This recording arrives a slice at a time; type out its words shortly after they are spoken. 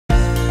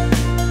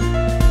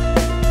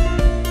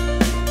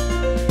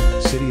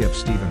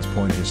Stevens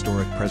Point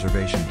Historic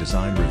Preservation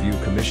Design Review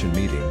Commission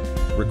meeting,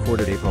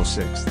 recorded April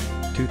 6,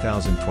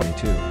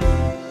 2022.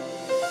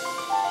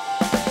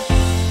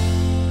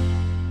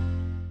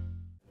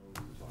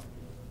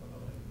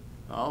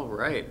 All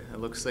right, it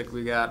looks like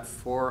we got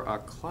 4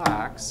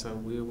 o'clock, so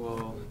we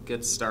will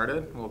get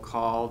started. We'll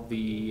call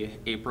the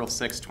April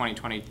 6,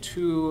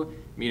 2022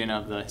 meeting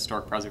of the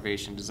Historic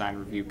Preservation Design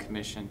Review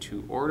Commission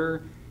to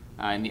order.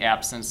 In the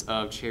absence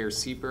of Chair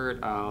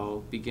Siebert,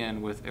 I'll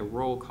begin with a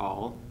roll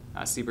call.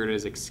 Siebert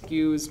is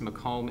excused,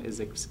 McComb is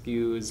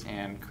excused,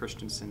 and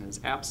Christensen is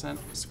absent.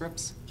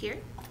 Scripps? Here.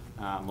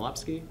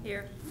 Malewski?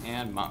 Here.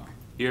 And Monk?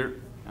 Here.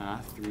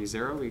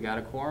 3-0, we got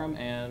a quorum,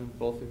 and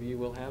both of you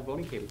will have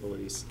voting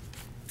capabilities.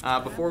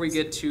 Before we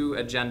get to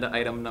agenda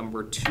item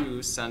number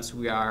 2, since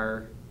we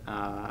are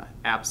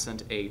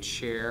absent a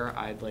chair,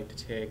 I'd like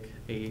to take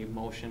a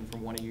motion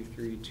from one of you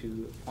 3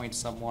 to appoint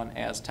someone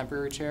as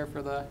temporary chair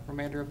for the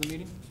remainder of the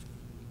meeting.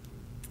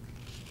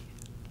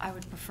 I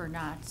would prefer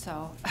not,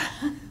 so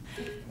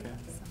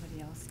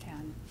somebody else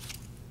can.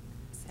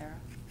 Sarah?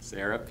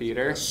 Sarah,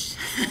 Peter.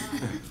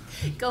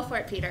 Go for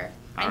it, Peter.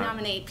 I right.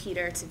 nominate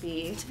Peter to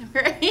be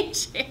temporary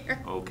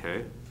chair.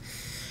 Okay.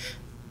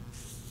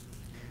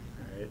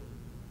 All right.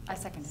 I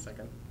second it.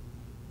 Second.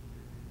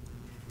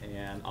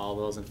 And all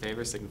those in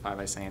favor signify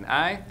by saying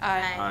aye.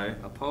 Aye. Aye.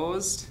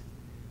 Opposed?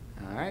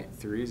 All right,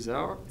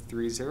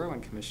 3-0,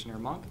 and Commissioner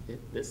Monk,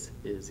 this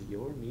is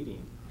your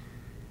meeting.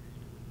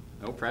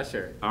 No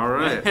pressure. All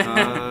right.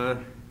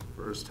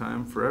 First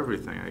time for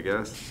everything, I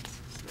guess.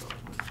 So.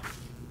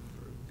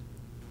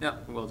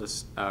 Yep, we'll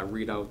just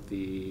read out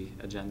the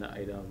agenda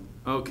item.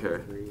 Okay.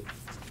 3.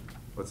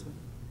 What's it?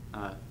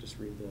 Just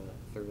read the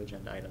third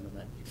agenda item and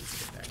then you can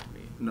get back to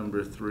me.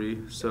 Number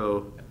 3.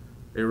 So,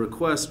 a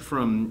request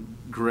from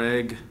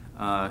Greg,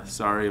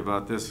 sorry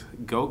about this,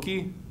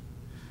 Goki,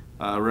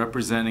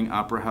 representing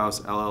Opera House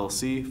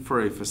LLC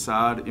for a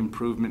facade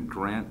improvement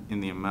grant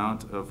in the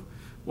amount of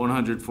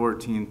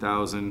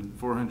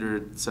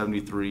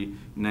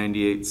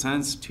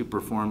 $114,473.98 to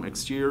perform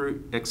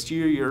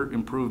exterior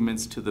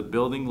improvements to the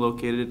building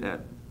located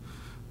at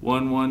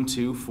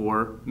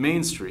 1124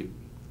 Main Street.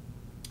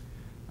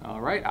 All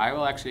right, I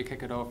will actually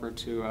kick it over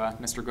to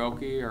Mr.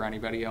 Goki or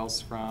anybody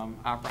else from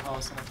Opera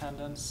House in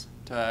attendance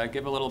to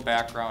give a little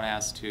background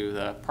as to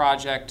the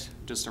project,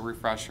 just a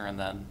refresher, and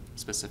then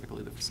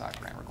specifically the facade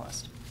grant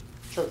request.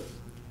 Sure.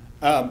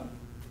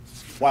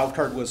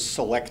 Wildcard was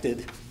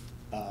selected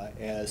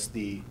as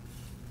the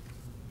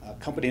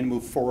company to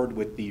move forward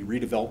with the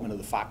redevelopment of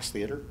the Fox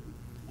Theater.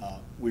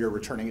 We are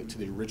returning it to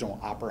the original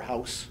Opera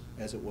House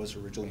as it was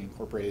originally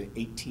incorporated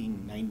in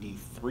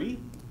 1893.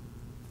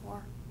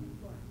 Four.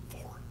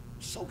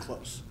 So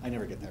close. I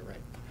never get that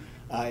right.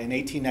 In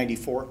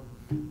 1894.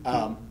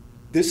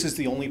 This is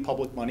the only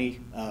public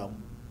money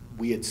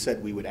we had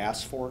said we would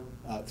ask for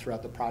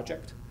throughout the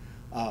project.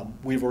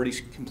 We've already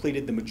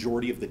completed the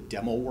majority of the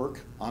demo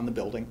work on the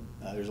building.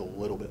 There's a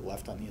little bit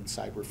left on the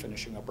inside we're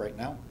finishing up right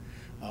now.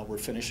 We're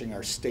finishing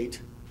our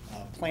state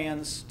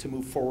plans to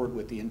move forward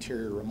with the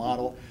interior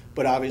remodel,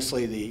 but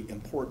obviously the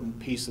important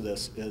piece of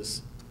this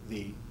is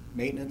the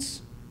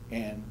maintenance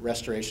and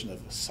restoration of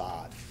the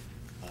facade.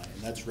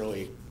 And that's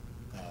really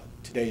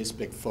today's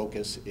big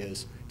focus,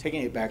 is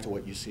taking it back to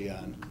what you see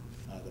on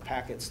the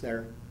packets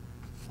there.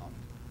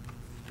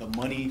 The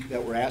money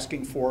that we're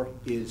asking for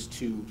is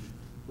to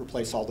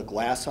replace all the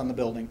glass on the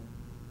building,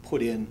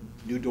 put in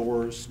new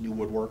doors, new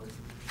woodwork,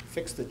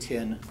 fix the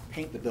tin,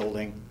 paint the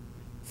building,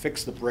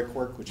 fix the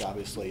brickwork, which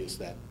obviously is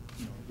that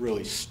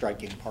really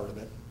striking part of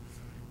it.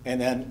 And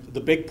then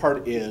the big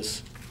part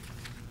is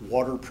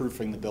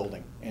waterproofing the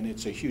building. And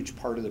it's a huge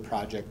part of the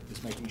project,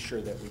 is making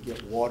sure that we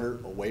get water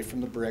away from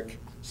the brick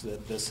so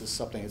that this is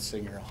something that's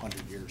sitting here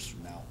 100 years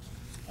from now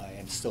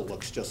and still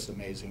looks just as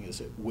amazing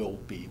as it will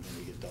be when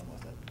we get done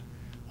with it.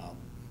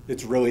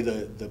 It's really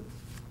the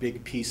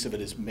big piece of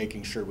it, is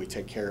making sure we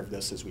take care of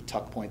this as we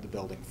tuck point the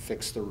building,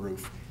 fix the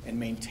roof, and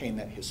maintain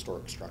that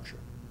historic structure.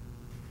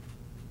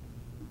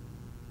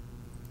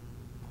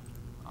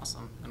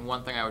 Awesome. And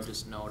one thing I would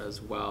just note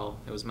as well,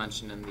 it was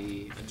mentioned in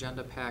the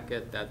agenda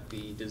packet that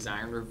the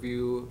design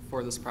review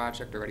for this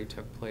project already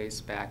took place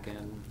back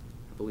in,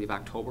 I believe,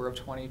 October of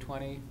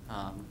 2020.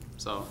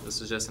 So this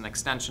is just an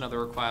extension of the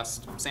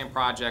request, same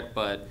project,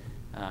 but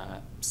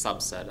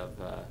subset of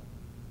a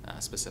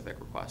specific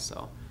request.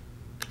 So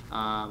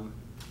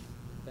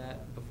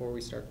that before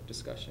we start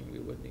discussion, we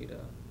would need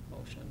a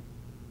motion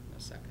in a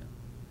second.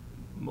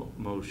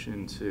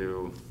 Motion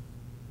to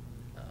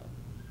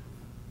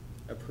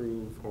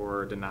approve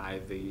or deny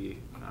the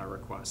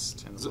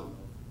request.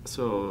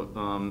 So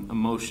a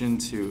motion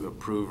to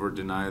approve or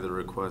deny the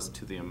request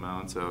to the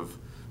amount of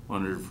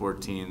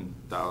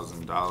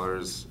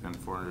 $114,000 and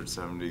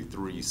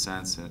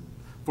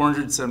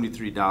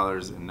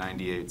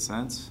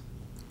 $473.98.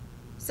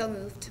 So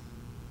moved.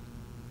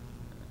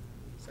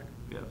 Second.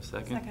 You have a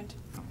second? Second.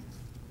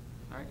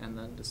 All right, and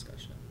then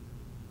discussion.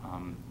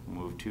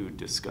 Move to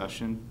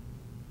discussion.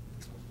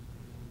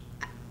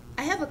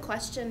 I have a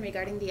question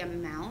regarding the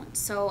amount.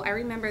 So I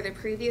remember the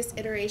previous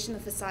iteration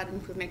of facade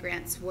improvement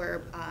grants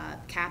were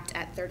capped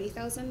at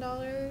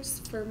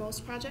 $30,000 for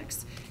most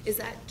projects. Is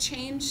that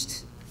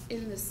changed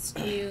in this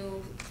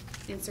new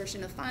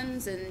insertion of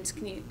funds? And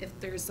can you, if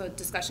there's a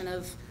discussion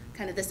of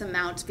kind of this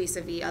amount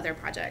vis-a-vis other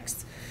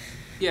projects?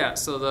 Yeah,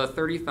 so the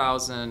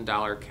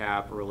 $30,000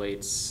 cap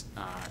relates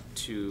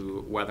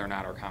to whether or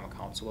not our common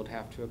council would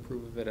have to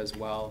approve of it as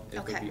well. It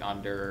would Okay. be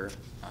under,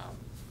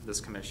 this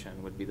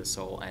commission would be the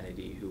sole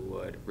entity who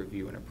would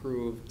review and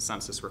approve.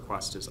 Since this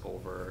request is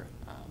over,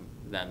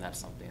 then that's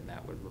something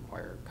that would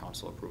require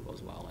council approval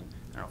as well. And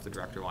I don't know if the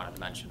director wanted to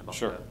mention about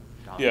Sure.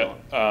 the dollar Yeah,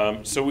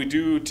 amount. so we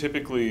do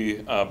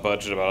typically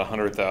budget about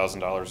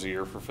 $100,000 a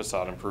year for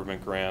facade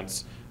improvement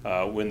grants.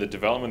 When the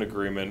development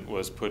agreement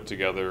was put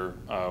together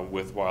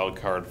with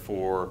Wildcard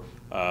for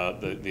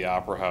the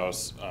Opera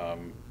House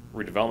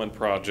redevelopment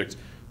project,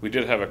 we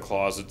did have a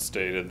clause that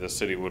stated the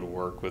city would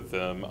work with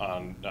them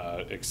on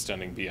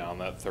extending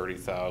beyond that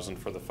 $30,000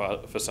 for the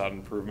facade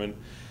improvement.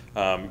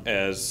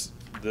 As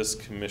this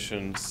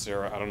commission,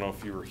 Sarah, I don't know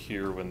if you were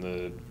here when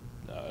the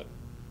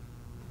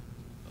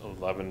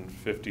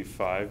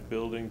 1155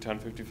 building,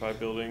 1055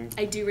 building.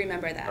 I do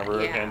remember that,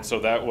 Remember? yeah. And so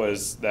that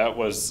was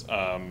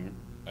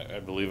I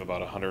believe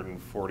about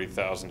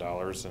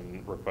 $140,000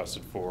 and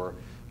requested for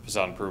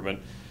facade improvement.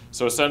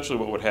 So essentially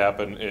what would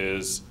happen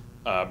is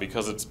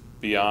because it's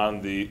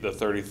beyond the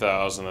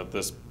 30,000 that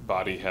this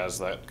body has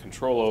that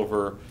control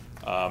over,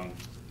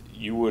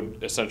 you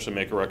would essentially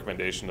make a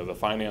recommendation to the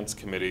finance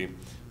committee.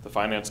 The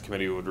finance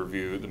committee would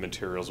review the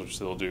materials, which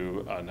they'll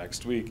do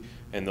next week,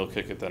 and they'll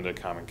kick it then to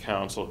common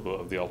council, who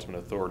have the ultimate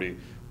authority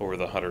over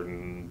the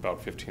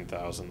about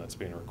 15,000 that's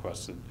being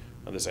requested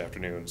this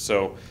afternoon.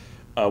 So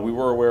we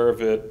were aware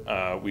of it.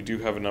 We do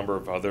have a number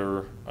of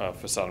other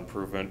facade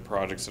improvement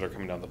projects that are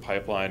coming down the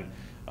pipeline.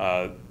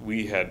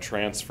 We had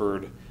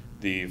transferred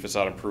the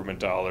facade improvement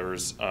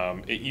dollars.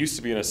 It used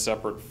to be in a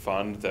separate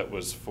fund that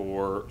was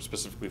for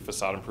specifically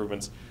facade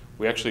improvements.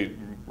 We actually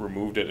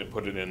removed it and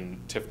put it in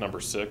TIF number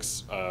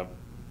 6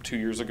 2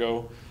 years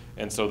ago.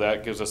 And so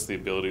that gives us the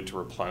ability to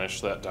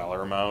replenish that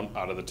dollar amount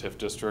out of the TIF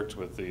district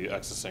with the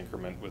excess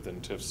increment within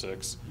TIF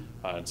 6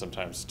 and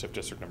sometimes TIF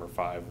district number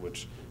 5,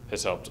 which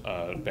has helped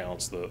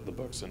balance the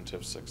books in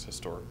TIF 6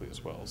 historically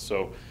as well.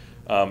 So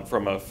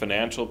from a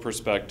financial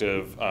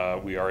perspective,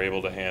 we are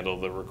able to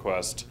handle the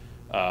request,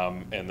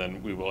 and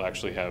then we will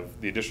actually have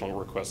the additional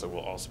requests that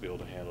we'll also be able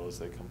to handle as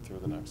they come through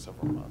the next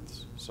several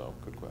months. So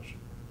good question.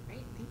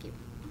 Great, thank you.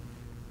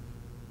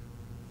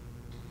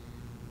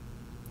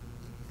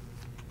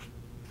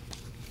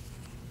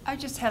 I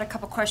just had a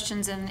couple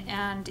questions,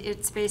 and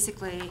it's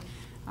basically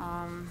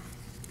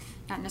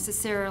not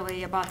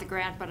necessarily about the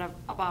grant, but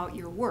about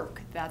your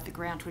work that the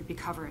grant would be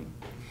covering.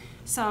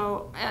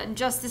 So, and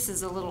just this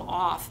is a little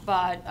off,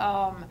 but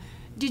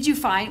did you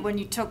find when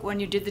you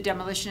did the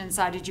demolition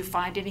inside, did you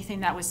find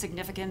anything that was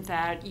significant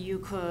that you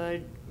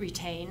could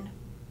retain?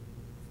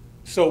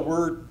 So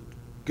we're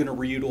going to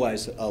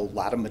reutilize a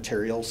lot of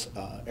materials.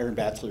 Aaron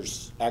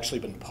Batzler's actually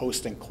been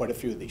posting quite a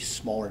few of these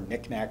smaller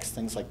knickknacks,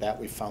 things like that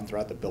we found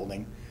throughout the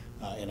building.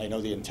 And I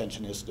know the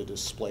intention is to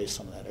display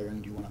some of that.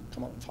 Aaron, do you want to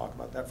come up and talk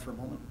about that for a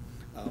moment?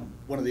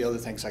 One of the other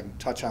things I can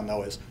touch on,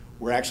 though, is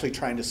we're actually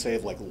trying to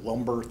save like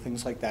lumber,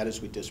 things like that,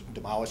 as we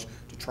demolish,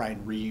 to try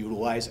and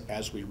reutilize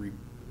as we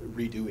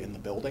redo in the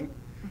building.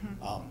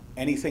 Mm-hmm.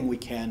 Anything we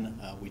can.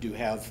 We do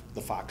have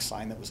the Fox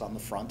sign that was on the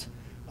front.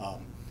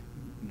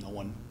 No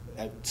one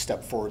had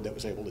stepped forward that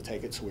was able to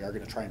take it, so we are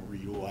going to try and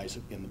reutilize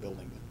it in the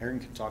building. But Aaron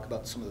can talk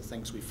about some of the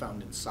things we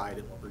found inside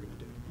and what we're going to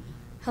do.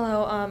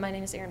 Hello, my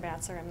name is Erin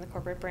Batzler. I'm the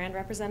corporate brand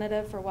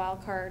representative for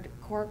Wildcard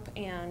Corp.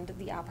 And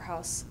the Opera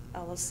House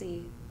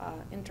LLC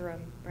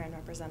interim brand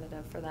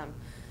representative for them.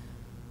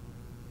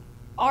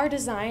 Our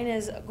design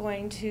is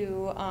going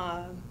to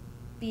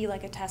be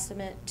like a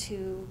testament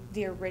to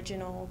the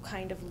original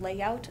kind of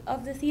layout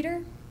of the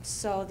theater.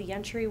 So the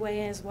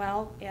entryway as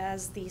well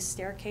as the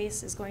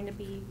staircase is going to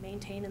be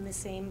maintained in the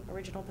same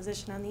original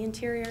position on the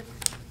interior.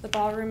 The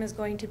ballroom is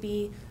going to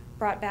be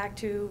brought back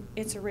to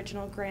its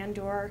original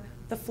grandeur.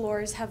 The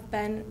floors have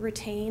been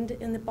retained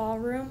in the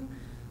ballroom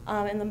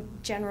and the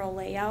general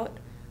layout.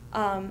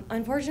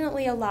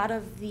 Unfortunately, a lot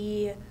of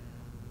the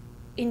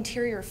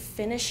interior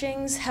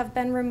finishings have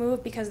been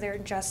removed because they're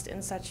just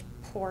in such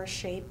poor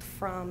shape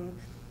from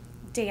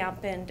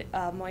damp and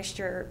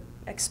moisture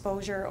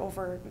exposure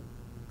over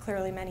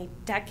clearly many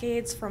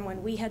decades from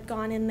when we had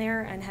gone in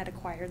there and had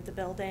acquired the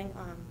building.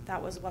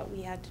 That was what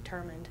we had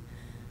determined.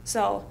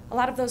 So a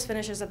lot of those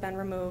finishes have been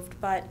removed,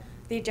 but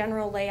the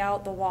general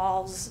layout, the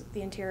walls,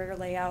 the interior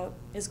layout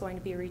is going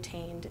to be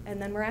retained.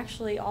 And then we're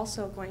actually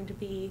also going to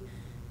be,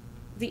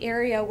 the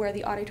area where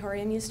the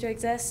auditorium used to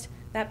exist,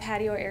 that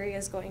patio area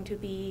is going to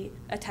be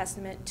a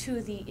testament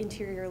to the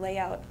interior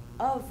layout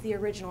of the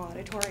original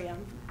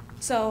auditorium.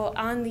 So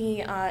on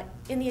the,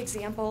 in the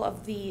example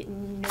of the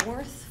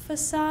north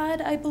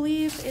facade, I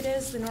believe it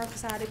is, the north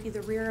facade would be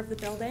the rear of the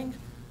building.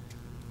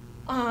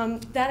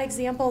 That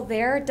example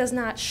there does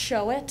not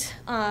show it,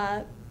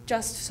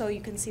 just so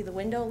you can see the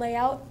window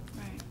layout.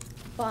 Right.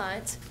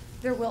 but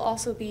there will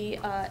also be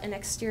an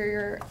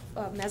exterior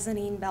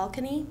mezzanine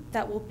balcony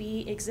that will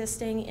be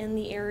existing in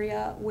the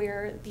area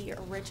where the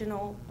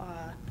original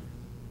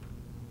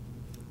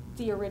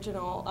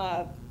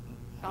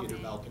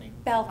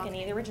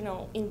balcony, the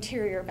original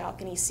interior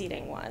balcony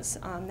seating was.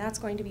 That's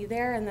going to be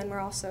there, and then we're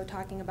also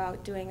talking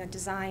about doing a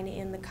design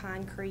in the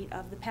concrete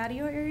of the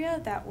patio area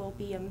that will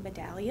be a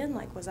medallion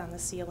like was on the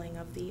ceiling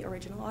of the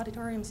original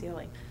auditorium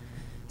ceiling.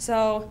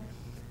 So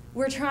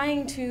we're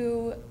trying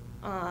to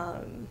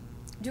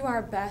do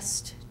our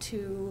best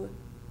to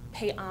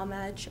pay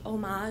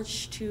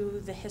homage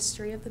to the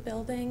history of the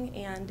building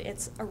and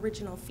its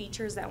original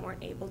features that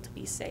weren't able to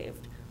be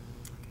saved.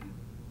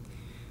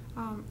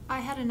 I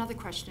had another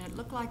question. It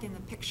looked like in the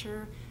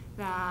picture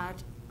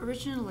that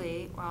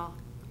originally, well,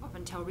 up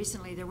until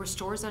recently, there were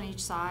stores on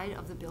each side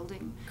of the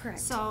building. Correct.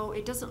 So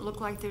it doesn't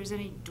look like there's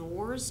any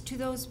doors to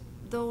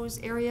those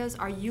areas.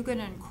 Are you going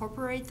to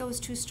incorporate those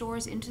 2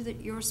 stores into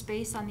your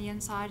space on the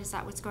inside? Is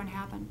that what's going to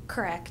happen?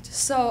 Correct.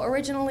 So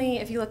originally,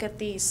 if you look at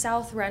the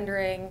south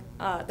rendering,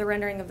 the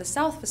rendering of the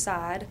south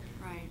facade,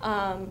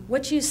 Right.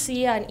 what you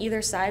see on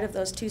either side of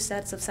those 2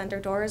 sets of center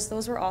doors,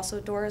 those were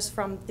also doors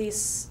from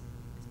these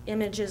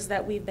images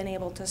that we've been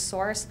able to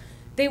source.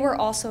 They were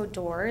also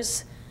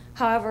doors.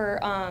 However,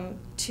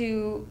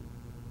 to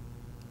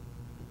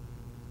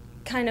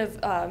kind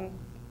of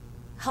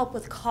help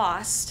with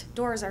cost,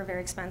 doors are very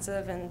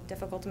expensive and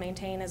difficult to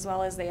maintain, as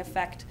well as they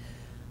affect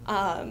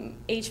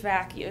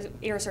HVAC,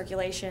 air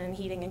circulation,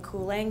 heating and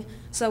cooling.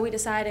 So we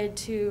decided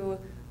to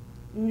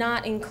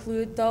not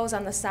include those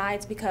on the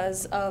sides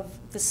because of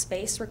the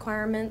space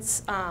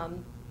requirements.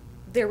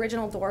 The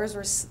original doors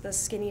were the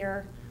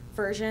skinnier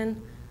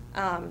version,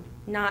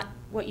 not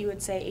what you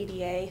would say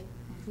ADA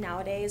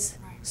nowadays.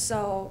 Right.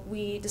 So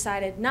we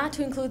decided not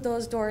to include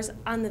those doors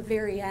on the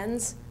very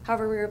ends.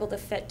 However, we were able to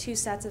fit 2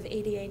 sets of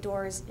ADA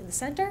doors in the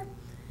center,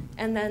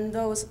 and then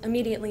those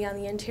immediately on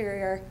the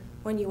interior,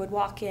 when you would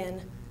walk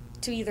in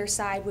to either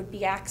side, would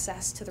be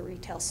access to the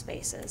retail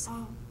spaces.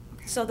 Oh,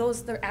 okay. So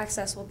their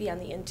access will be on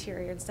the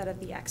interior instead of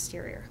the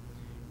exterior.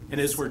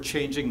 And as we're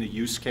changing the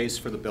use case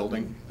for the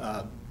building,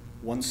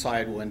 one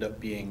side will end up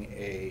being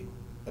a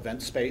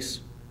event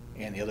space,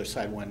 and the other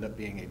side will end up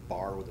being a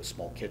bar with a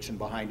small kitchen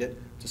behind it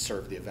to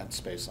serve the event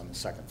space on the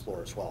 2nd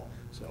floor as well.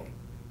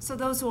 So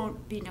those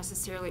won't be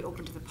necessarily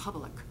open to the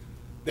public.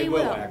 They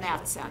will, In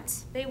that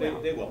sense. They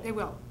will. They will. They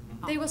will.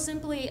 They will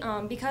simply,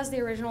 because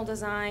the original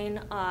design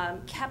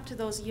kept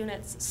those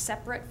units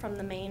separate from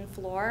the main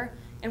floor,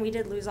 and we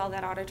did lose all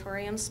that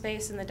auditorium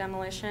space in the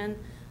demolition,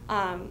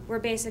 we're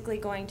basically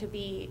going to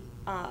be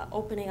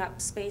opening up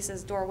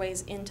spaces,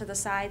 doorways into the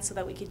side so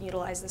that we can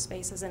utilize the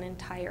space as an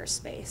entire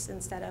space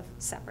instead of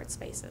separate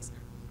spaces.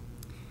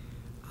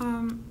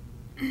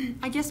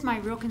 I guess my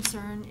real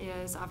concern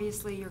is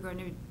obviously you're going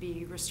to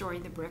be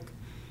restoring the brick,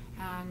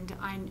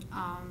 and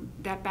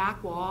that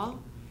back wall,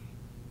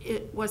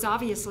 it was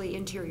obviously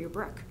interior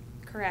brick.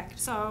 Correct.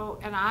 So,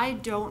 and I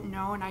don't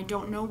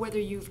know whether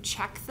you've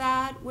checked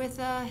that with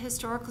a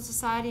historical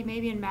society,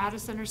 maybe in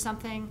Madison or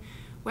something,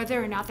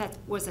 whether or not that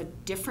was a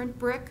different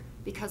brick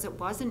because it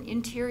was an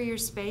interior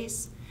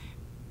space,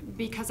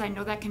 because I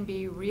know that can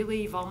be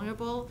really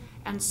vulnerable,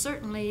 and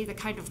certainly the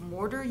kind of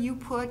mortar you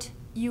put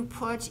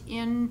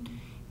in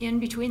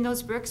between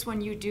those bricks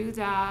when you do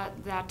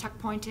that tuck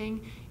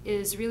pointing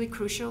is really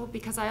crucial,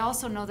 because I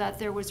also know that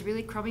there was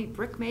really crummy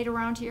brick made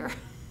around here.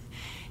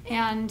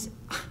 And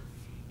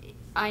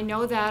I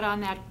know that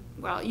on that,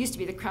 well, it used to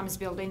be the Krems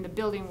building, the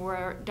building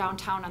where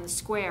downtown on the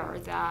square,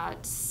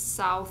 that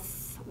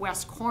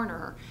southwest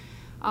corner,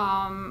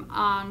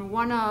 on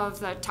one of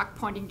the tuck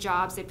pointing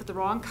jobs, they put the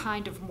wrong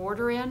kind of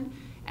mortar in,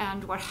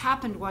 and what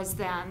happened was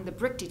then the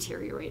brick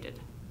deteriorated.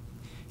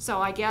 So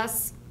I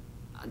guess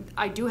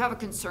I do have a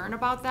concern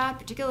about that,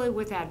 particularly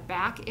with that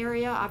back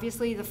area.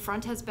 Obviously, the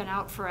front has been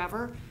out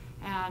forever,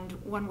 and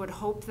one would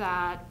hope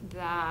that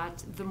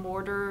the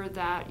mortar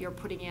that you're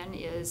putting in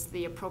is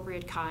the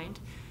appropriate kind.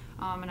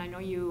 And I know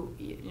you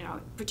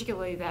know,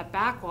 particularly that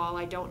back wall,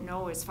 I don't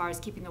know as far as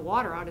keeping the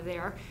water out of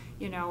there,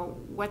 you know,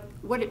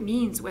 what it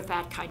means with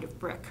that kind of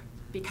brick,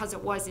 because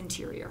it was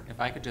interior. If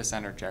I could just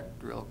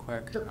interject real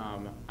quick. Sure.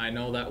 I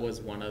know that was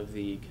one of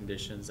the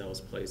conditions that was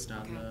placed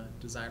on the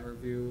design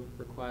review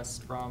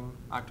request from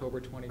October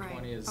 2020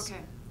 Right. is,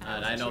 Okay.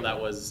 and I know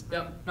that was,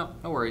 yep, no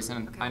worries.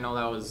 And Okay. I know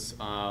that was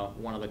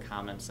one of the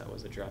comments that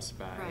was addressed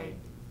by Right.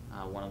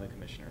 one of the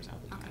commissioners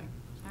at the Okay. time.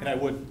 And I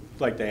would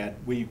like to add,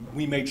 we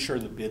made sure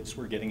the bids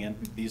were getting in.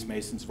 These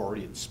masons have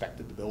already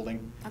inspected the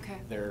building. Okay.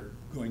 They're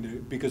going to,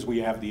 because we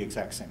have the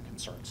exact same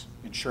concerns,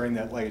 ensuring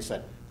that, like I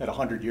said, that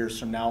 100 years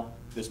from now,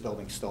 this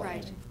building's still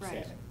Right,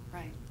 standing.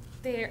 right.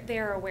 They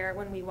are aware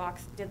when we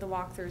did the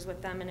walkthroughs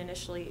with them and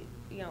initially,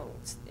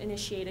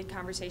 initiated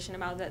conversation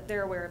about that.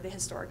 They're aware of the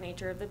historic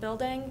nature of the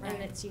building Right.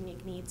 and its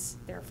unique needs,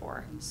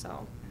 therefore.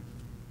 So,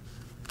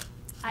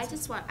 I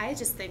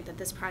just think that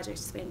this project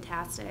is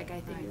fantastic. I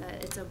think Right.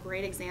 that it's a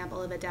great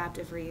example of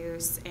adaptive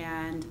reuse,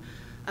 and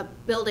a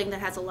building that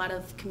has a lot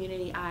of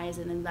community eyes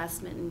and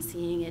investment in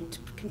seeing it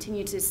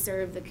continue to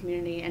serve the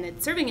community, and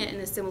it's serving it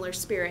in a similar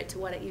spirit to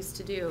what it used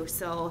to do.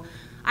 So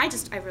I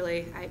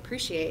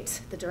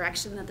appreciate the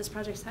direction that this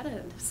project's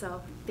headed.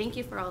 So thank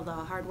you for all the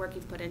hard work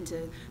you've put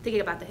into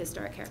thinking about the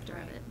historic character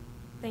of it.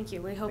 Thank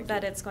you. We hope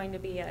that it's going to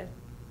be a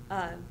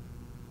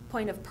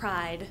point of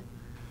pride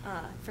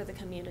for the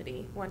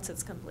community once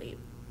it's complete.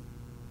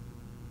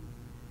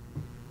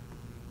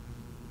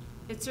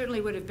 It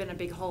certainly would have been a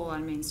big hole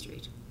on Main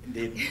Street,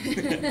 Indeed.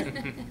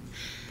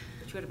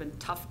 which would have been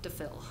tough to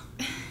fill.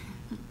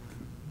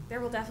 There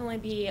will definitely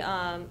be,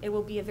 it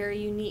will be a very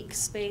unique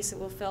space. It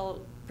will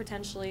fill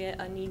potentially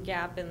a need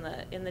gap in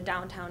the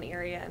downtown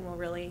area, and will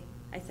really,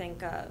 I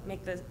think,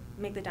 make the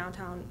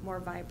downtown more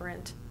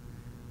vibrant.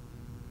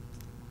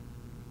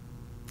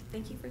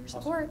 Thank you for your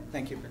support.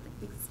 Thank you.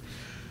 Thanks.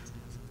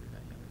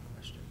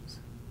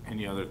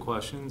 Any other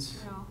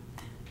questions? No.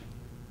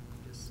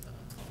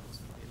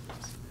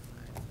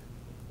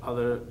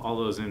 All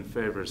those in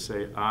favor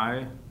say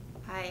aye.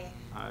 Hi.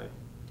 Aye.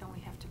 Don't we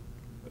have to?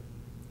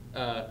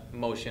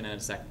 Motion and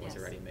a second was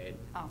Yes. already made.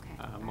 Okay.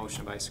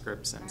 Motion by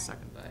Scripps and All right.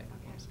 second by.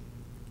 Okay.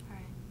 All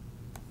right.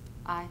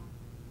 Aye.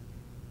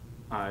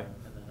 Aye.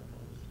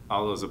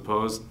 All those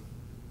opposed?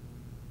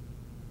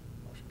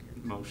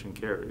 Motion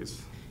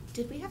carries.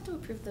 Did we have to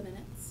approve the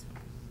minutes?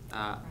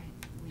 Right.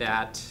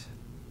 That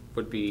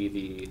would be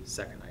the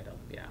second item,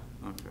 yeah.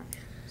 Okay.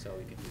 So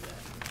we can do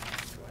that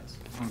otherwise.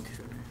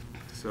 Okay.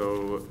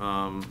 So,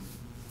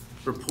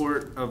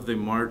 report of the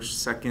March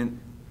 2nd,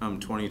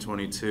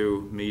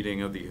 2022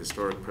 meeting of the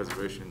Historic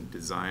Preservation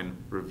Design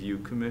Review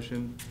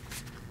Commission.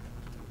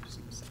 Just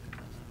need a second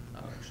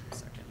on that.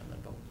 Second and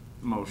then vote.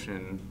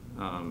 Motion,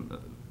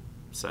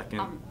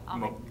 second.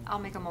 I'll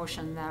make a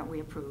motion that we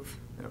approve.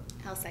 Yep.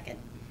 I'll second.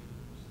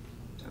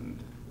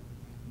 And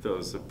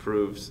those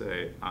approved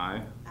say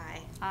aye.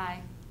 Aye.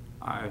 Aye.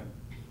 Aye.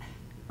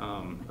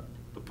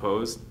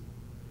 Opposed?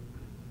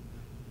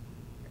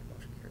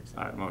 Motion carries.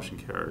 All right, motion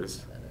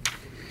carries.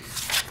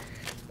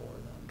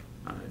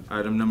 All right,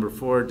 item number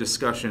 4,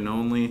 discussion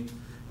only.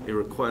 A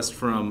request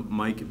from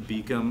Mike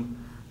Beacom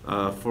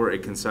for a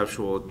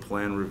conceptual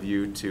plan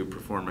review to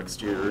perform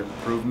exterior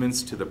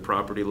improvements to the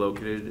property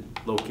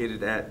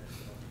located at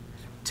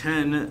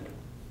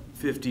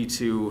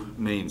 1052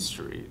 Main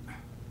Street.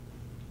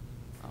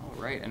 All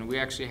right, and we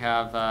actually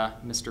have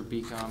Mr.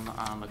 Beacom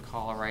on the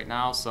call right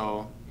now.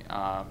 So,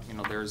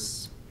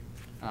 there's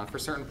for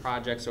certain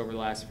projects over the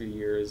last few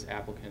years,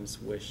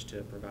 applicants wish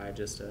to provide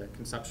just a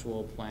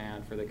conceptual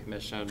plan for the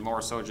commission,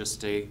 more so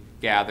just to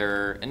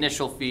gather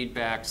initial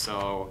feedback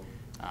so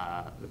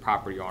the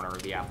property owner or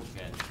the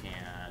applicant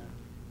can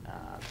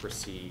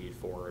proceed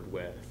forward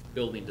with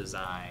building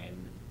design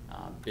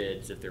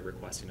bids if they're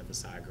requesting a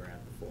facade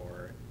grant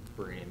before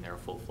bringing their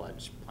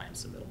full-fledged plan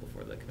submittal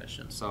before the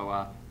commission.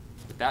 So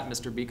with that,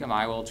 Mr. Beacom,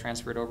 I will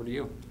transfer it over to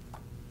you.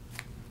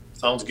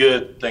 Sounds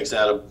good. Thanks,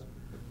 Adam.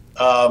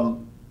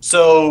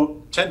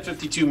 So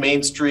 1052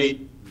 Main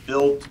Street,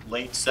 built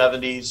late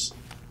 70s,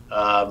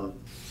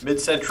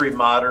 mid-century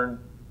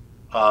modern.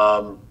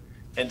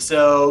 And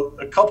so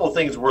a couple of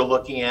things we're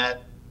looking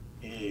at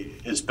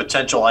is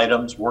potential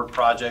items, work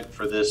project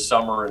for this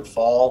summer and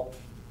fall.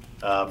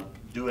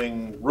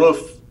 Doing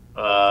roof,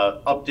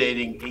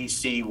 updating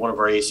AC, one of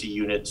our AC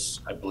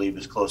units, I believe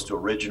is close to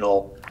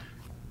original.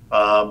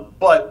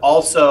 But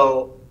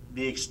also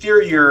the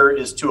exterior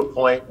is to a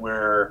point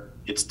where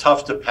it's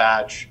tough to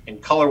patch,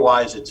 and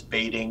color-wise, it's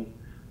fading.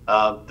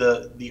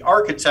 The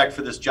architect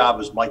for this job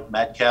is Mike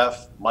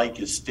Metcalf. Mike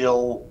is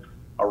still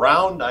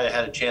around. I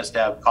had a chance to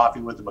have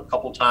coffee with him a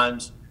couple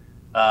times.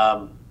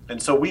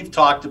 And so we've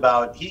talked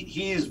about,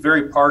 he is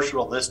very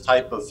partial to this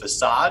type of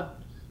facade.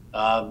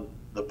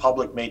 The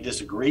public may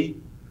disagree,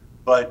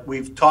 but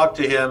we've talked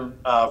to him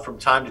from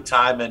time to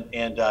time,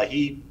 and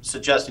he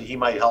suggested he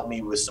might help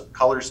me with some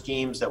color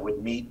schemes that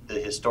would meet the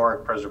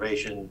historic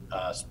preservation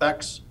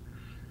specs.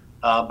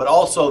 But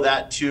also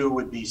that too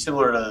would be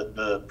similar to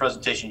the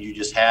presentation you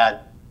just had,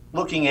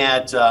 looking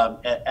at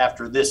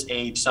after this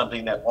age,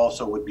 something that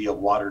also would be a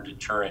water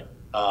deterrent,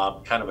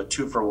 kind of a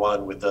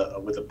 2-for-1 with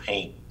a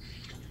paint.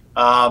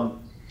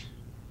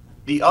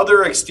 The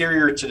other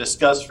exterior to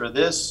discuss for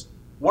this,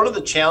 one of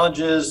the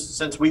challenges,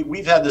 since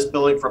we've had this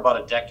building for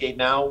about a decade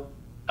now,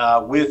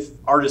 with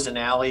Artisan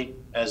Alley,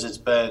 as it's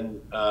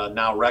been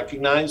now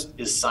recognized,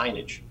 is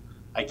signage.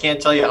 I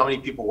can't tell you how many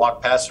people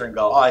walk past there and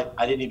go, oh,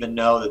 I didn't even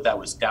know that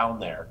was down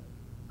there.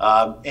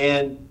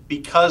 And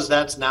because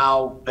that's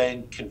now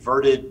been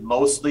converted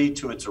mostly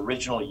to its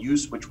original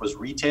use, which was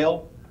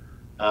retail,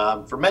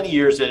 for many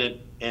years it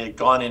had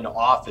gone into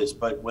office,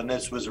 but when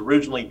this was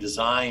originally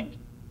designed,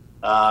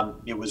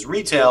 it was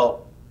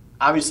retail.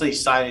 Obviously,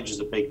 signage is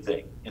a big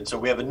thing. And so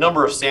we have a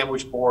number of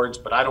sandwich boards,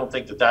 but I don't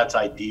think that that's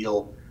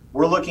ideal.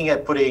 We're looking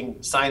at putting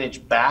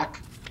signage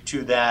back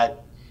to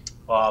that,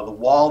 the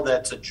wall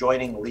that's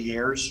adjoining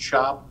Lear's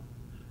shop.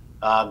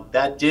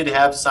 That did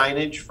have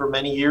signage for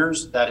many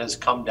years. That has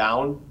come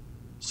down.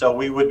 So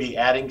we would be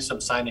adding some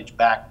signage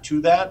back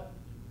to that.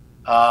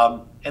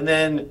 And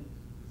then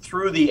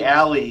through the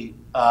alley,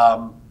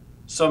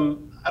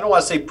 some, I don't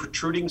want to say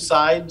protruding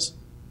sides.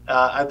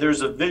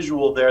 There's a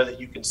visual there that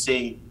you can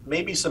see,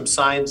 maybe some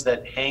signs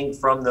that hang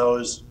from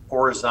those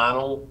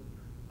horizontal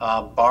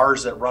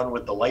bars that run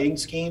with the lighting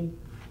scheme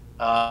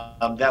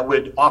that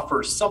would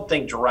offer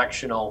something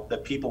directional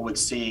that people would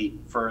see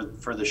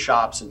for the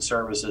shops and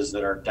services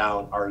that are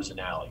down Artisan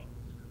Alley,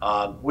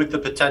 with the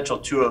potential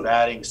too of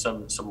adding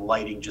some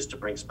lighting just to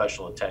bring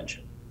special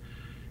attention.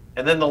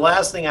 And then the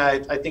last thing I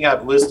think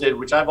I've listed,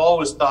 which I've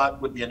always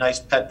thought would be a nice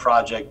pet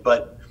project,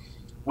 but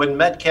when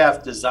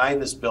Metcalf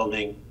designed this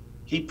building,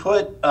 he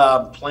put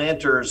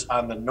planters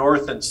on the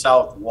north and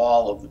south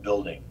wall of the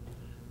building.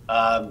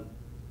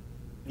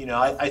 You know,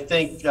 I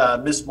think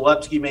Ms.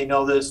 Molepsky may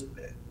know this.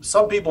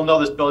 Some people know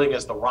this building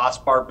as the Ross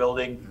Bar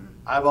building.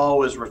 I've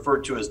always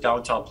referred to as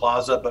Downtown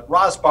Plaza, but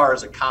Ross Bar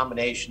is a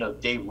combination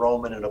of Dave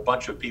Roman and a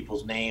bunch of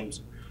people's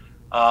names.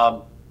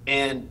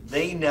 And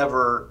they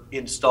never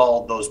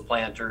installed those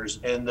planters.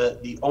 And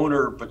the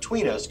owner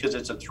between us, because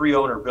it's a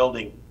 3-owner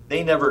building,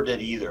 they never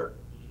did either.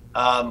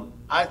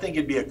 I think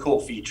it'd be a cool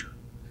feature.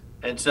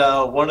 And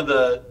so one of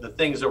the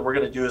things that we're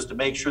going to do is to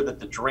make sure that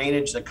the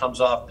drainage that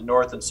comes off the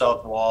north and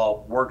south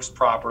wall works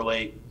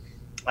properly.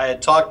 I had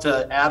talked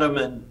to Adam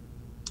and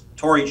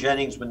Tori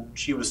Jennings when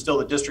she was still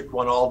the District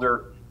 1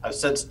 alder. I've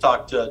since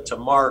talked to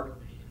Mark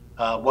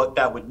what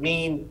that would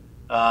mean.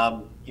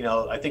 You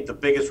know, I think the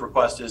biggest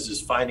request is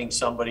finding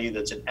somebody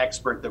that's an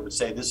expert that would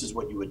say this is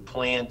what you would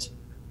plant.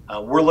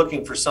 We're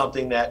looking for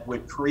something that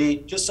would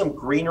create just some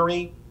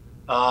greenery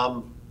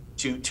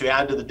to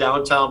add to the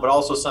downtown, but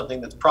also something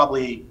that's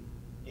probably,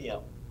 you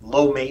know,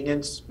 low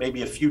maintenance,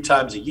 maybe a few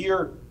times a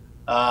year,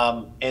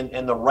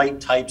 and the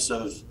right types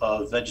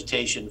of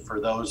vegetation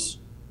for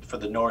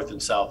the north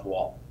and south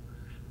wall.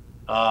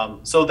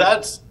 So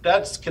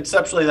that's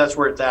conceptually, that's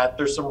where it's at.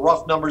 There's some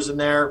rough numbers in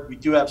there. We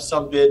do have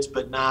some bids,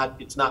 but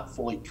it's not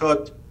fully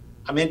cooked.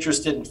 I'm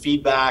interested in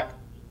feedback.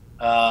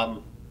 Yeah,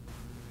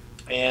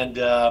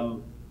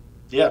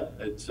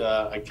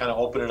 I kind of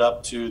open it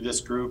up to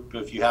this group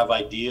if you have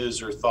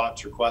ideas or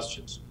thoughts or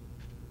questions.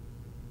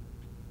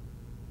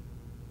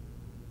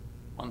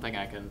 One thing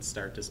I can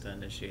start just to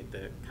initiate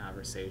the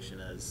conversation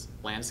is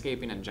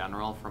landscaping in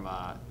general from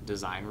a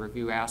design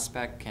review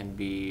aspect can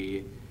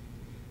be,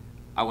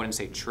 I wouldn't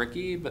say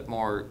tricky, but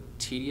more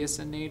tedious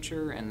in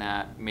nature, in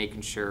that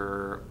making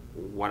sure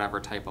whatever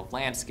type of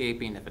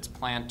landscaping, if it's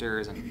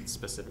planters and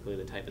specifically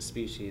the type of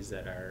species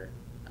that are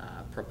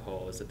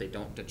proposed, that they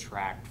don't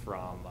detract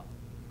from,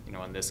 you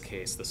know, in this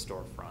case, the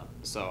storefront.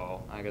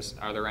 So I guess,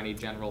 are there any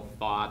general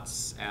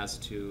thoughts as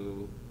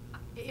to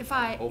If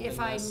I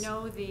openness?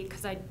 know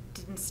because I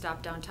didn't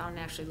stop downtown and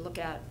actually look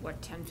at what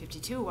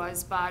 1052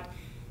 was, but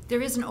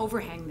there is an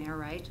overhang there,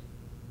 right?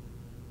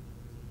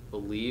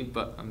 Believe,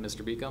 but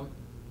Mr. Beacom?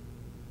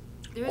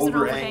 There is an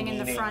Overhang overhang in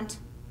the meaning- front,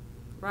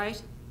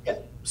 right? Yeah.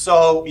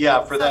 So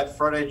yeah, for that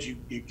frontage,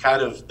 you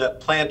kind of, the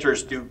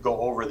planters do go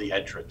over the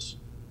entrance.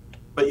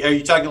 But are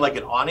you talking like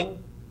an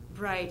awning?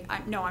 Right.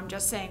 No, I'm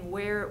just saying,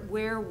 where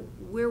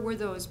were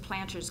those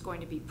planters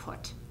going to be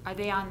put? Are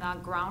they on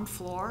the ground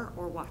floor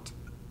or what?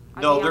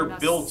 Are No, they they're on the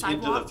built into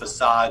the sidewalk?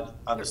 facade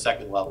on the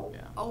second level.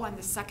 Yeah. Oh, on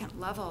the second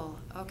level.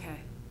 Okay.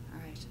 All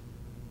right.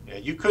 Yeah,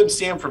 you couldn't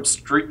see them from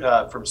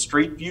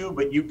street view,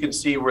 but you can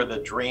see where the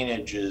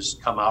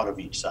drainages come out of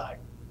each side.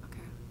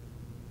 Okay.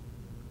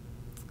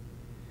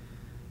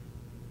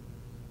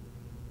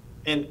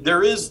 And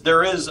there is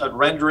a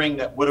rendering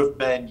that would have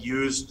been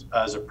used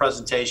as a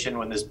presentation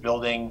when this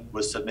building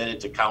was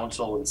submitted to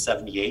council in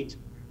 '78,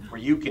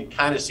 where you can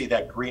kind of see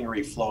that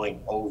greenery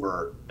flowing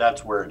over.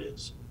 That's where it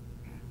is.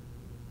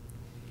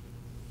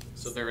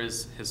 So there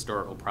is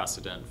historical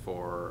precedent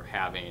for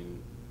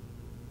having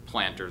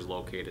planters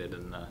located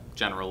in the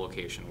general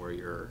location where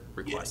you're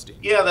requesting.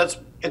 Yeah,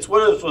 it's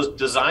what it was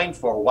designed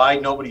for. Why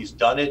nobody's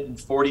done it in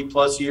 40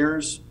 plus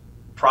years?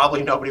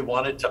 Probably nobody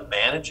wanted to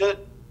manage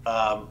it.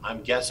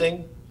 I'm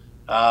guessing.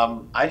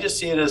 I just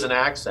see it as an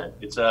accent.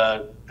 It's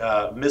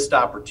a missed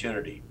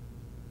opportunity.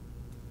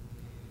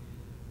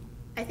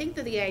 I think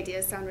that the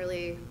ideas sound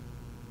really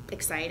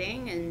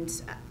exciting, and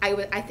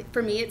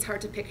for me, it's hard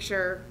to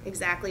picture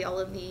exactly all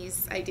of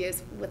these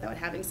ideas without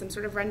having some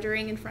sort of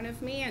rendering in front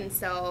of me. And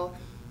so,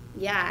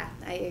 yeah,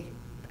 I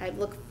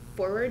look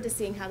forward to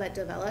seeing how that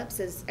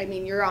develops. I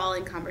mean, you're all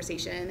in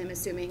conversation, I'm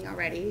assuming,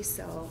 already,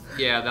 so.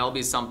 Yeah, that'll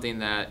be something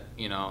that,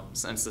 you know,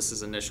 since this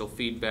is initial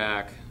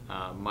feedback,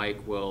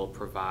 Mike will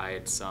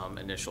provide some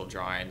initial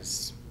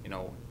drawings. You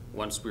know,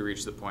 once we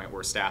reach the point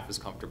where staff is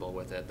comfortable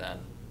with it, then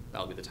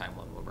that'll be the time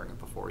when we'll bring it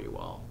before you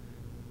all.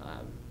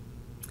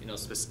 You know,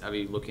 are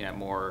we looking at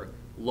more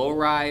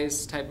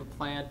low-rise type of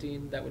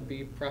planting that would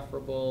be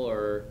preferable,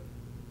 or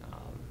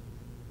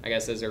I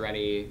guess, is there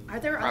any Are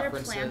there other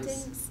preferences?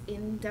 plantings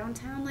in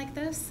downtown like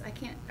this?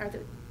 Are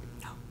there?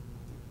 No,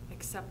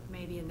 except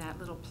maybe in that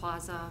little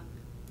plaza.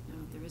 No,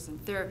 there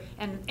isn't.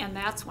 And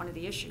that's one of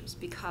the issues,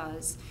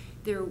 because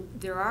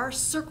there are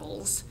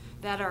circles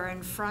that are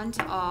in front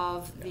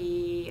of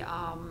the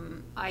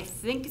I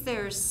think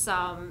there's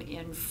some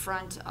in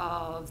front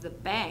of the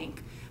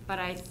bank, but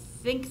I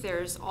think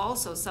there's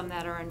also some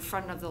that are in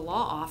front of the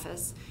law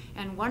office.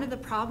 And one of the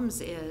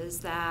problems is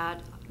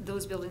that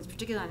those buildings,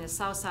 particularly on the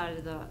south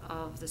side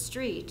of the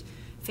street,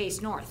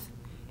 face north.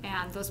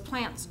 And those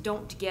plants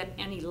don't get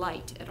any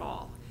light at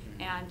all.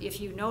 And if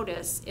you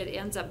notice, it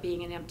ends up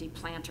being an empty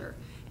planter.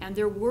 And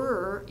there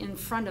were in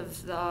front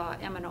of the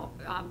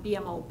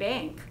BMO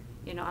Bank,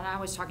 you know, and I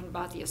was talking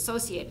about the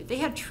Associated, they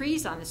had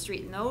trees on the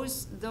street, and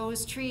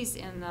those trees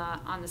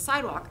on the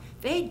sidewalk,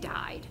 they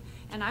died.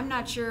 And I'm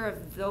not sure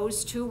if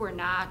those two were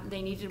not,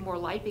 they needed more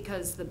light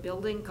because the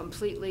building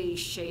completely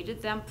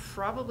shaded them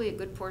probably a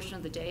good portion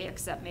of the day,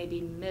 except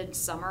maybe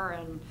midsummer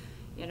and,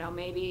 you know,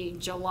 maybe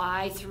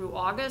July through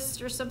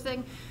August or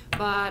something.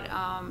 But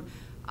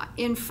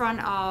in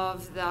front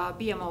of the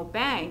BMO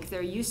Bank,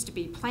 there used to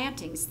be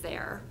plantings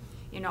there,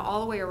 you know, all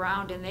the way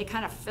around, and they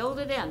kind of filled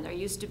it in. There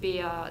used to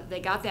be they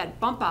got that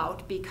bump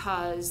out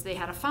because they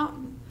had a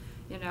fountain,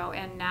 you know,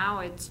 and now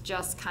it's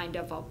just kind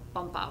of a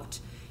bump out.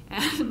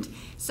 And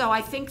so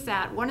I think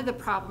that one of the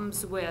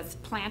problems with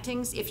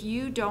plantings, if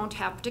you don't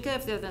have,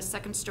 particularly if they're the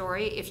second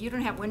story, if you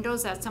don't have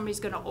windows that somebody's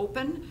going to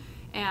open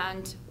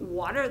and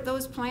water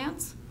those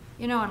plants,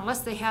 you know, unless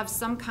they have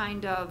some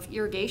kind of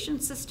irrigation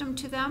system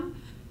to them,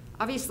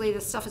 obviously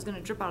the stuff is going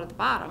to drip out at the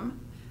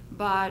bottom.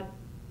 But,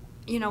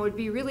 you know, it'd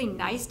be really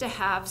nice to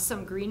have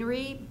some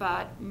greenery,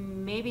 but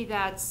maybe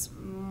that's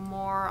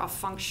more a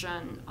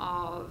function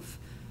of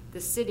the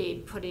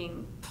city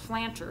putting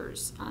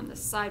planters on the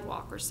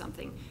sidewalk or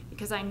something.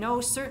 Because I know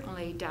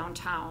certainly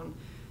downtown,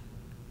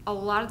 a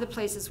lot of the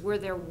places where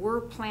there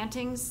were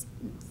plantings,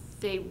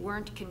 they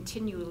weren't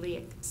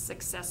continually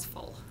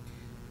successful.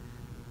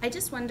 I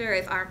just wonder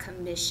if our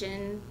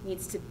commission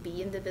needs to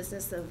be in the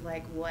business of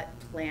like what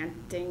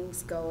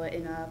plantings go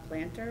in a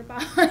planter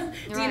box.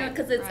 Do you know,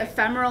 because it's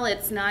ephemeral,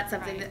 it's not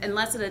something, that,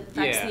 unless it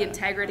affects the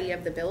integrity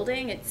of the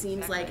building, it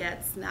seems like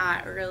it's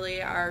not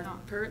really our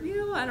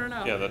purview, I don't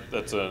know. Yeah,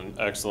 that's an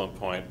excellent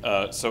point.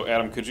 So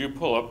Adam, could you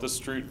pull up the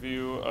street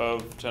view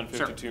of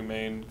 1052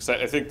 Main? Because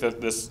I think that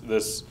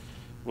this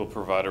will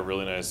provide a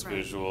really nice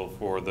visual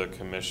for the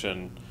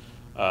commission.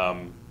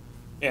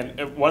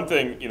 And one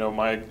thing, you know,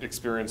 my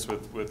experience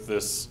with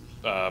this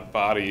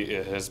body,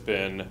 it has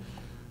been,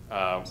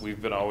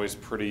 we've been always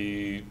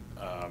pretty,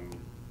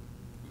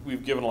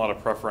 we've given a lot of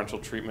preferential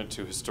treatment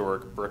to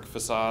historic brick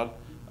facade.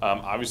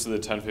 Obviously the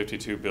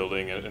 1052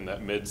 building in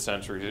that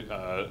mid-century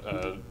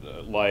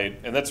light,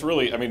 and that's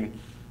really, I mean,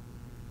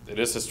 it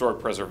is historic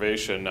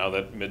preservation now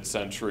that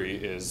mid-century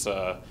is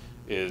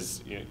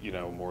you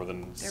know, more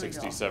than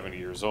 60, 70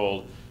 years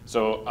old.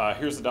 So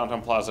here's the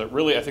downtown plaza.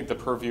 Really, I think the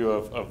purview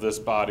of this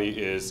body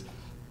is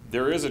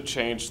there is a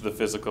change to the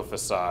physical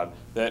facade.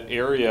 That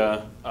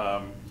area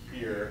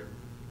here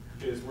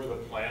is where the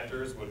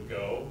planters would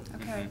go.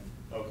 Okay.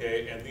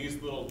 Okay, and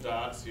these little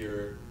dots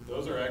here,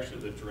 those are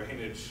actually the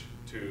drainage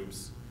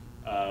tubes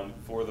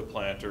for the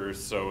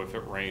planters. So if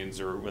it rains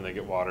or when they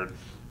get watered,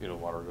 you know,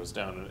 water goes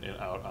down and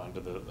out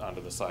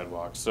onto the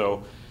sidewalk.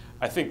 So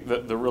I think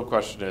that the real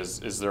question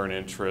is there an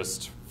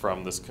interest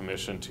from this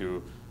commission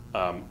to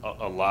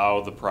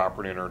allow the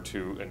property owner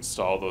to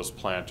install those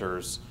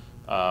planters?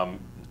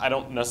 I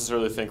don't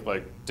necessarily think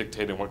like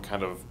dictating what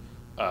kind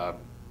of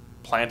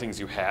plantings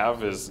you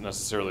have is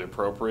necessarily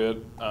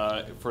appropriate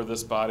for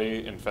this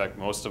body. In fact,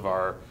 most of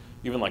our,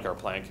 even like our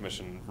plan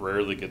commission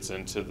rarely gets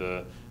into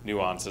the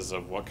nuances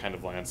of what kind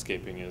of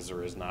landscaping is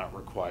or is not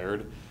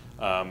required.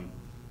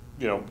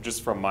 You know,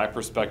 just from my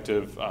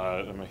perspective,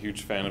 I'm a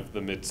huge fan of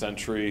the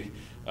mid-century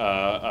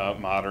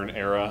modern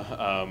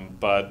era,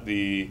 but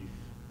the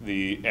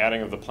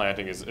adding of the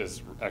planting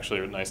is actually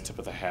a nice tip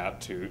of the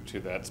hat to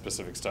that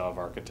specific style of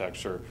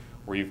architecture,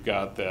 where you've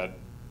got that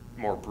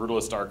more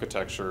brutalist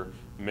architecture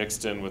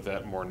mixed in with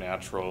that more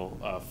natural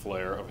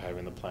flair of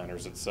having the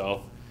planters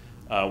itself.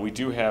 We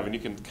do have, and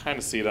you can kind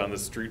of see it on the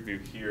street view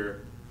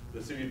here,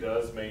 the city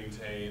does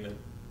maintain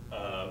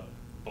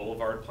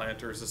boulevard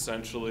planters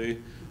essentially.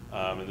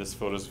 And this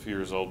photo's a few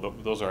years old,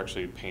 but those are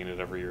actually painted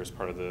every year as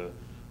part of the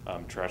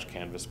trash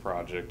canvas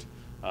project.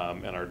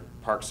 And our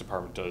Parks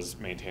Department does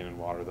maintain and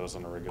water those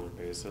on a regular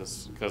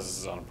basis. Because this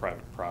is on a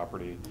private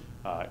property,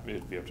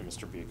 it'd be up to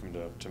Mr.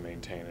 Beacom to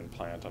maintain and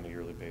plant on a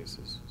yearly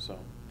basis. So,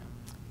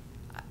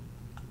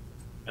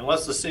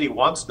 Unless the city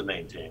wants to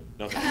maintain.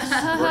 no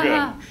thanks.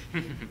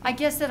 We're good. I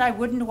guess that I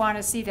wouldn't want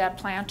to see that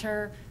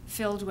planter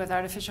filled with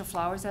artificial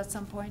flowers at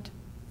some point,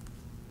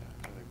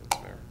 I think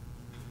that's fair.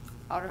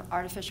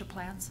 artificial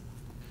plants.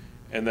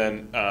 And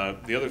then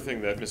the other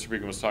thing that Mr.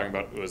 Beacom was talking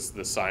about was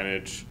the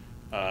signage.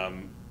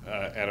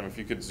 Adam, if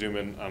you could zoom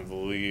in on the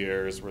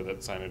Liers where that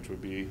signage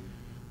would be.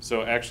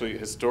 So actually,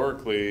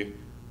 historically,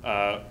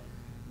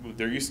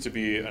 there used to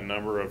be a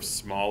number of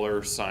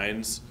smaller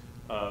signs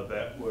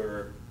that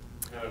were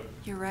kind of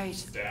You're right.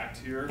 stacked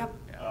here.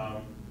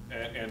 Yep.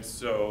 And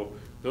so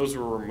those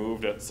were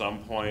removed at some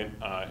point,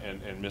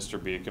 and Mr.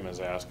 Beacom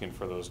is asking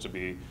for those to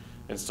be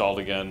installed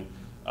again.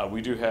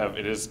 We do have,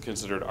 it is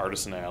considered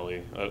Artisan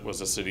Alley. It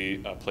was a city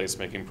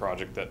placemaking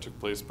project that took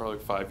place probably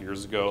 5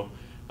 years ago.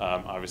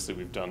 Obviously,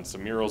 we've done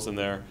some murals in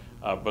there,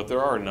 but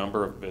there are a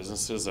number of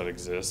businesses that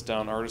exist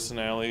down Artisan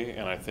Alley,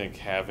 and I think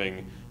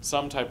having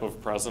some type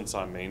of presence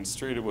on Main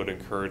Street, it would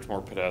encourage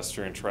more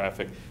pedestrian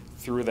traffic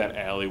through that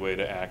alleyway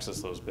to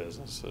access those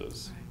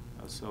businesses.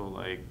 So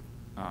like,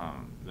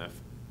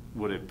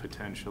 would it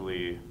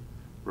potentially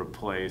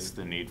replace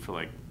the need for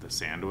like the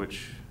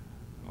sandwich,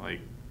 like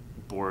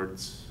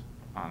boards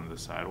on the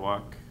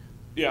sidewalk?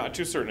 Yeah,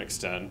 to a certain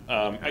extent.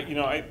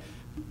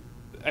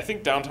 I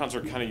think downtowns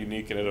are kind of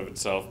unique in and of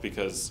itself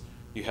because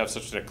you have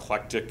such an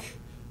eclectic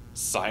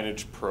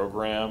signage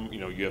program.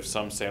 You have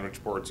some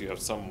sandwich boards, you have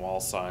some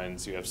wall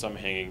signs, you have some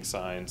hanging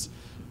signs,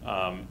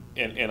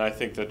 and I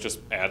think that just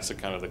adds to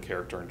kind of the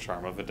character and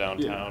charm of a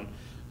downtown.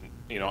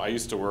 Yeah. I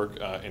used to work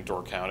in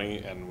Door County,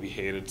 and we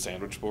hated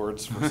sandwich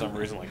boards for some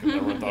reason. Like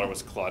everyone thought it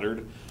was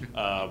cluttered,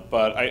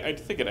 but I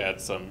think it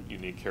adds some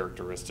unique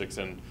characteristics,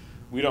 and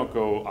we don't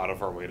go out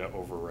of our way to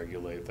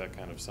over-regulate that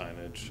kind of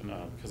signage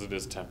because it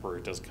is temporary.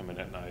 It does come in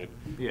at night,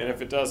 and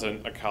if it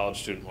doesn't, a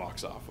college student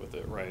walks off with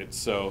it, right?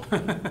 So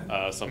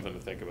something to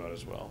think about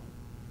as well.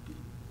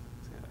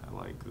 Yeah, I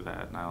like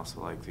that, and I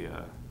also like the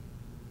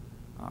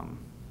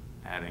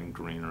adding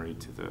greenery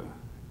to the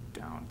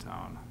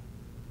downtown.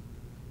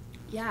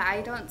 Yeah,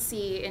 I don't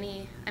see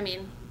any,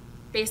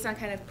 based on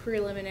kind of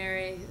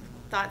preliminary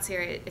thoughts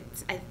here,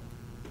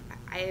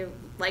 I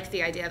like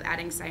the idea of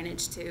adding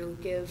signage to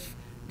give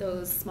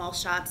those small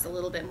shops a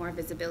little bit more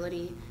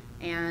visibility,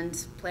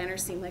 and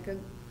planners seem like a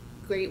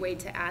great way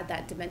to add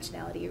that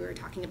dimensionality we were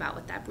talking about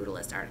with that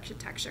brutalist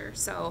architecture.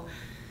 So,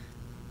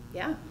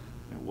 yeah.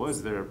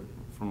 Was there,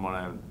 from what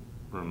I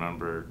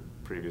remember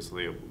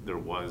previously, there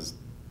was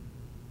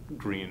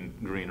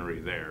greenery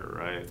there,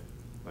 right?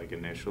 Like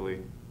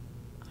initially,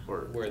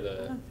 or Where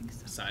the I don't think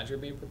so. signs are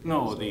being proposed?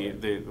 no,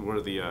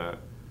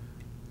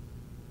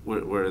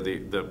 where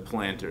the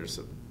planters.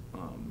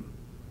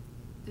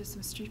 There's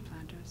some street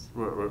planters.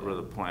 Where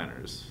the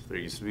planters? There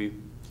used to be.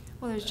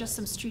 Well, there's just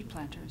some street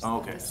planters Oh,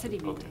 that okay. the city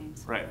Okay.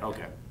 maintains. Right.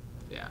 Okay.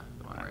 Yeah,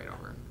 the one right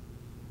over.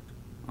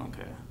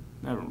 Okay.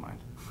 Never mind.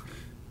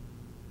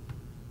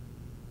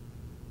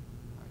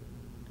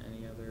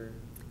 Any other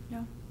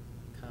No?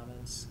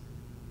 comments?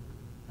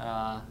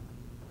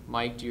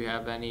 Mike, do you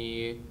have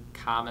any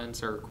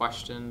comments or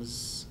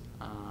questions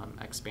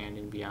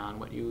expanding beyond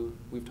what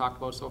we've talked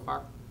about so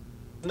far?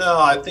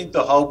 No, I think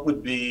the hope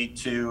would be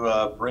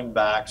to bring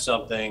back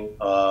something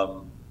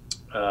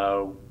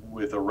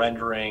with a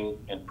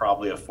rendering and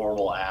probably a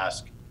formal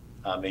ask,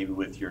 maybe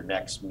with your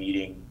next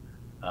meeting.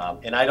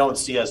 And I don't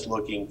see us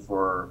looking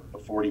for a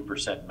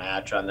 40%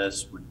 match on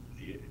this.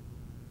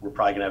 We're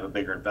probably gonna have a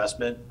bigger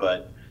investment,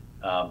 but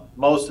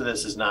most of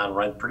this is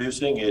non-rent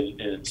producing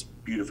and it's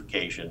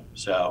beautification.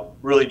 So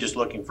really just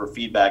looking for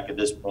feedback at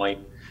this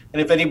point.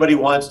 And if anybody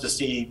wants to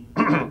see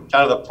kind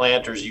of the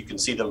planters, you can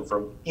see them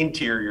from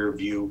interior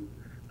view.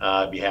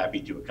 I'd be happy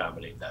to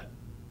accommodate that.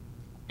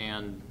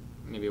 And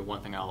maybe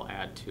one thing I'll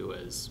add too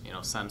is,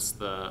 since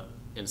the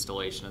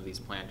installation of these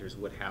planters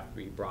would have to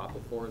be brought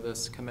before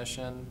this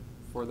commission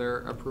for their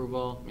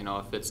approval,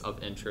 if it's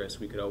of interest,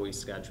 we could always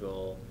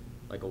schedule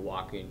like a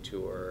walking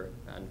tour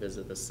and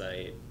visit the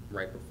site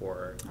right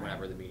before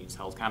whenever the meeting's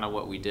held, kind of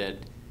what we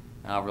did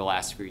over the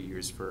last few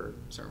years for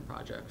certain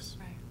projects.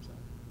 Right.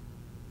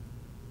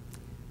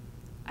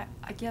 So.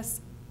 I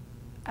guess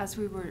I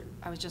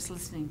was just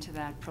listening to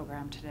that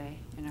program today,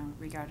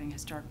 regarding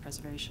historic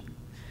preservation.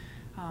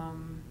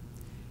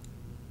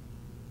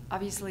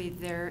 Obviously,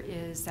 there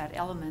is that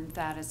element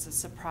that is a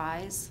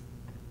surprise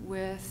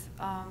with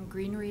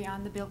greenery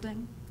on the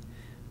building,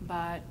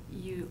 but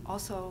you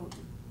also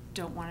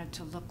don't want it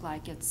to look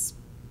like it's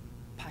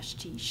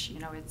pastiche.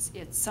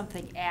 It's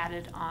something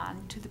added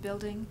on to the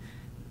building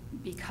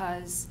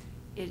because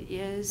it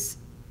is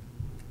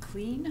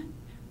clean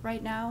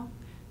right now,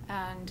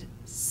 and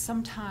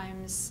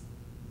sometimes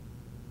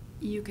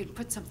you could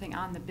put something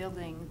on the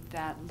building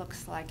that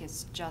looks like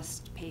it's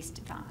just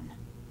pasted on.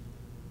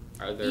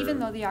 Even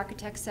though the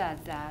architect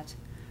said that,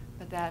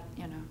 but that,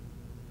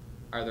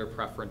 Are there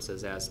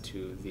preferences as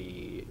to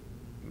the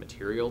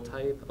material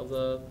type of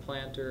the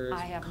planters,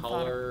 I haven't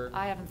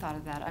thought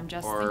of that. I'm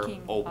just or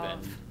thinking open?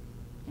 of,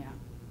 yeah.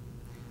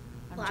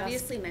 Well,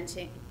 obviously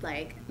matching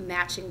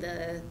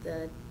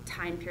the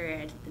time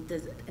period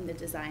and the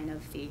design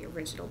of the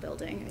original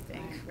building, I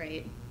think,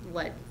 right?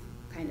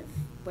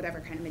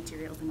 Whatever kind of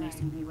materials and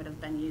masonry would have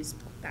been used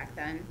back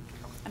then.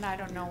 And I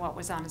don't know what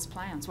was on his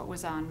plans. What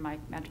was on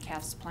Mike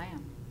Metcalf's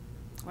plan?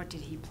 What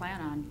did he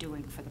plan on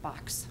doing for the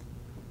box?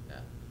 Yeah,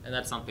 and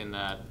that's something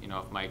that,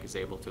 if Mike is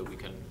able to, we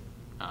can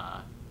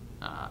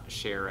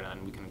share, and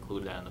then we can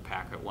include that in the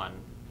packet when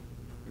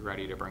you're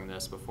ready to bring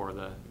this before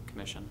the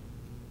commission.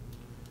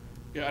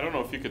 Yeah, I don't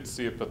know if you could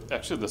see it, but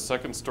actually the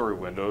second story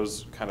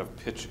windows kind of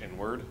pitch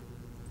inward.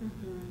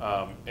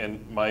 Mm-hmm.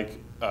 And Mike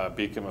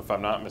Beacom, if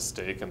I'm not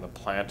mistaken, the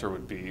planter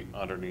would be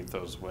underneath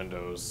those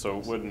windows, so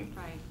it wouldn't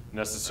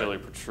necessarily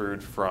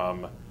protrude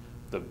from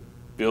the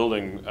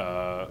building,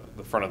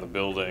 the front of the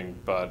building,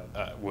 but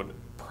would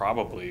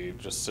probably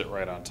just sit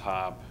right on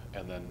top.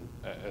 And then,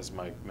 as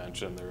Mike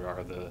mentioned, there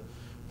are the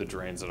the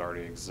drains that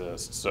already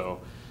exist.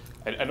 So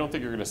I don't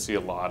think you're going to see a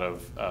lot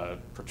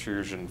of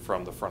protrusion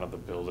from the front of the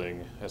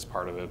building as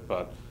part of it,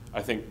 but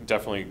I think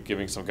definitely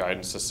giving some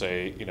guidance to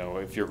say, you know,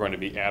 if you're going to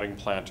be adding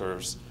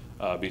planters,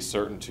 be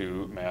certain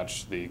to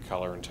match the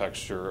color and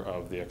texture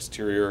of the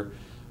exterior.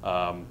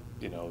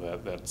 You know,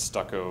 that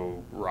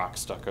stucco, rock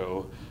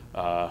stucco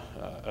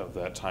of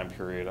that time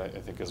period, I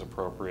think is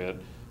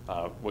appropriate.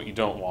 What you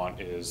don't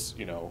want is,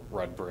 you know,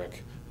 red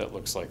brick that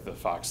looks like the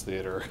Fox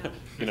Theater,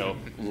 you know,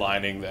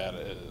 lining that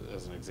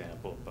as an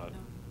example, but.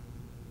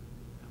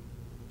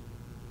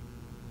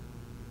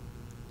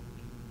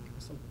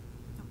 Awesome.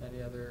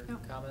 Any other No.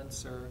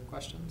 comments or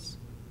questions?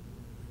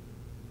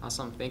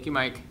 Awesome. Thank you,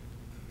 Mike.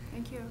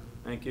 Thank you.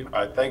 Thank you.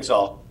 All right, thanks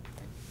all.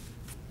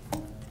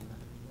 We'll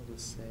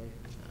just say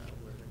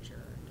we're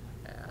adjourned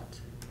at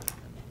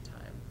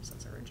time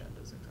since our agenda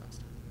is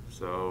exhausted.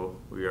 So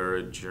we are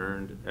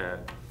adjourned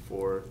at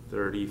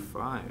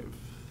 4:35.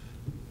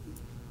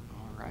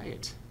 All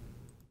right.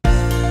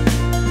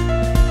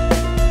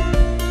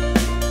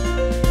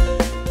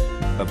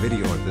 A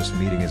video of this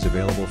meeting is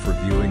available for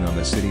viewing on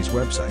the city's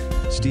website,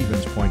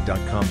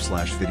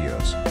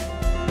 stevenspoint.com/videos.